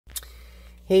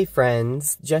Hey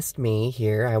friends, just me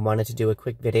here. I wanted to do a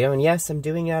quick video, and yes, I'm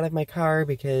doing it out of my car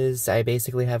because I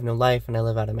basically have no life and I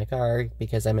live out of my car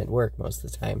because I'm at work most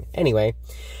of the time. Anyway,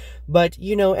 but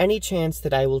you know, any chance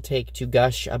that I will take to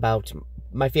gush about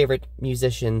my favorite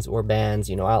musicians or bands,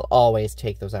 you know, I'll always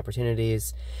take those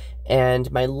opportunities.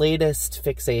 And my latest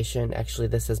fixation, actually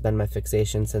this has been my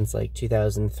fixation since like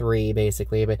 2003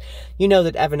 basically, but you know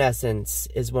that Evanescence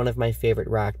is one of my favorite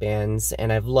rock bands,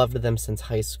 and I've loved them since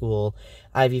high school.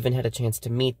 I've even had a chance to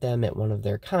meet them at one of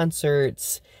their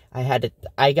concerts. I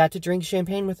got to drink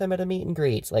champagne with them at a meet and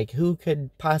greet. Like, who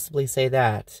could possibly say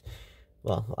that?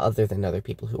 Well, other than other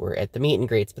people who were at the meet and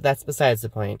greets, but that's besides the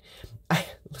point.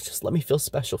 Just let me feel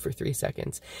special for 3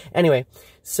 seconds. Anyway,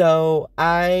 so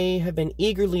I have been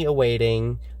eagerly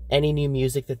awaiting any new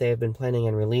music that they have been planning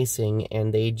on releasing,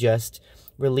 and they just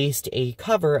released a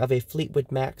cover of a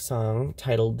Fleetwood Mac song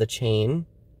titled The Chain.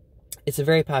 It's a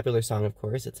very popular song, of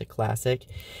course. It's a classic.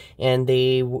 And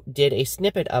they did a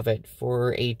snippet of it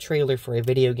for a trailer for a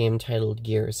video game titled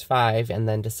Gears 5, and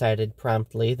then decided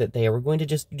promptly that they were going to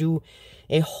just do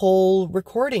a whole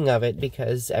recording of it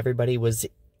because everybody was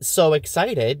so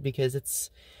excited because it's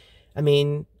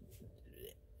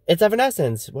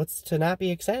Evanescence. What's to not be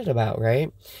excited about,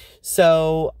 right?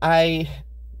 So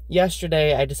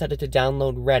yesterday I decided to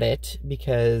download Reddit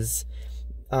because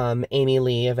Amy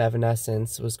Lee of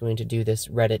Evanescence was going to do this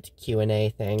Reddit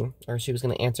Q&A thing, or she was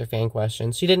going to answer fan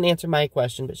questions. She didn't answer my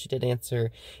question, but she did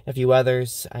answer a few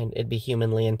others. It'd be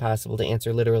humanly impossible to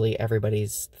answer literally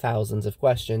everybody's thousands of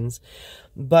questions.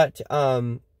 But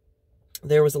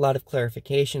there was a lot of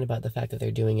clarification about the fact that they're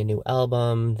doing a new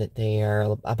album, that they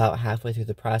are about halfway through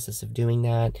the process of doing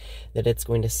that it's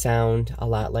going to sound a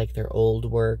lot like their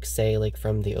old work, say like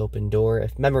from The Open Door.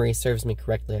 If memory serves me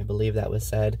correctly, I believe that was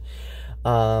said.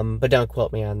 But don't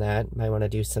quote me on that. You might want to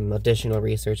do some additional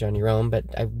research on your own, but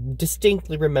I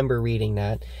distinctly remember reading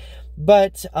that.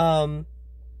 But,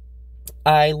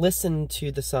 I listened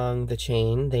to the song The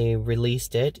Chain. They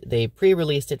released it. They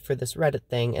pre-released it for this Reddit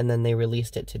thing, and then they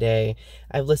released it today.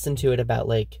 I've listened to it about,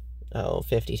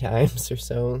 50 times or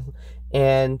so,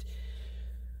 and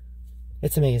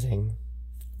it's amazing.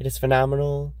 It is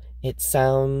phenomenal. It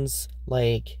sounds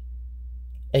like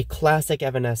a classic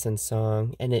Evanescence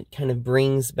song, and it kind of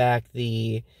brings back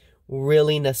the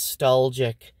really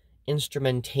nostalgic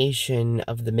instrumentation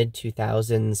of the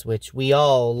mid-2000s, which we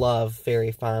all love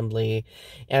very fondly.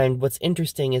 And what's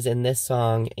interesting is in this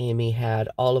song, Amy had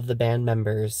all of the band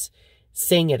members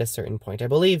sing at a certain point. I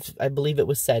believe it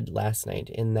was said last night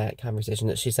in that conversation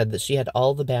that she said that she had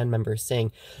all the band members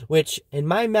sing, which in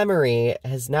my memory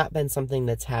has not been something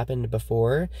that's happened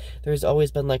before. There's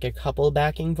always been like a couple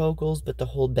backing vocals, but the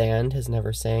whole band has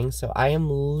never sang. So I am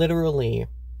literally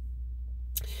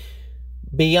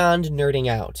beyond nerding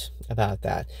out about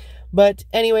that. But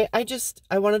anyway,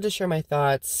 I wanted to share my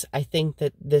thoughts. I think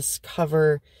that this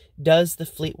cover does the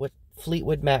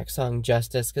Fleetwood Mac song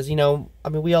justice, because, you know,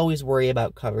 we always worry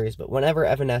about covers, but whenever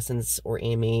Evanescence or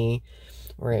Amy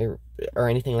or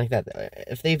anything like that,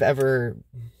 if they've ever,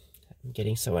 I'm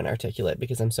getting so inarticulate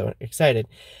because I'm so excited,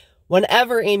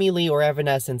 whenever Amy Lee or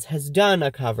Evanescence has done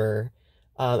a cover,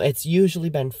 it's usually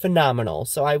been phenomenal.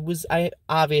 So I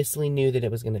obviously knew that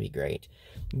it was going to be great,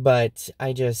 but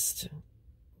I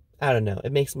don't know.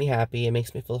 It makes me happy. It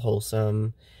makes me feel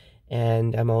wholesome.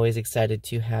 And I'm always excited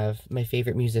to have my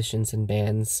favorite musicians and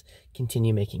bands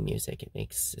continue making music.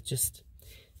 It just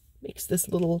makes this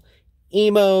little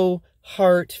emo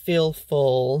heart feel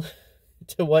full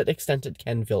to what extent it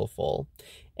can feel full.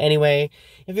 Anyway,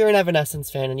 if you're an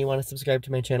Evanescence fan and you want to subscribe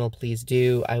to my channel, please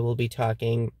do. I will be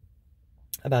talking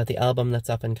about the album that's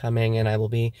up and coming, and I will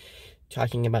be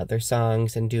talking about their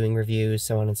songs and doing reviews,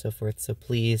 so on and so forth. So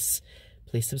please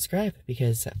subscribe,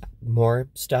 because more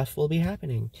stuff will be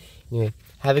happening. Anyway,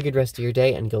 have a good rest of your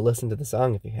day, and go listen to the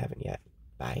song if you haven't yet.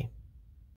 Bye.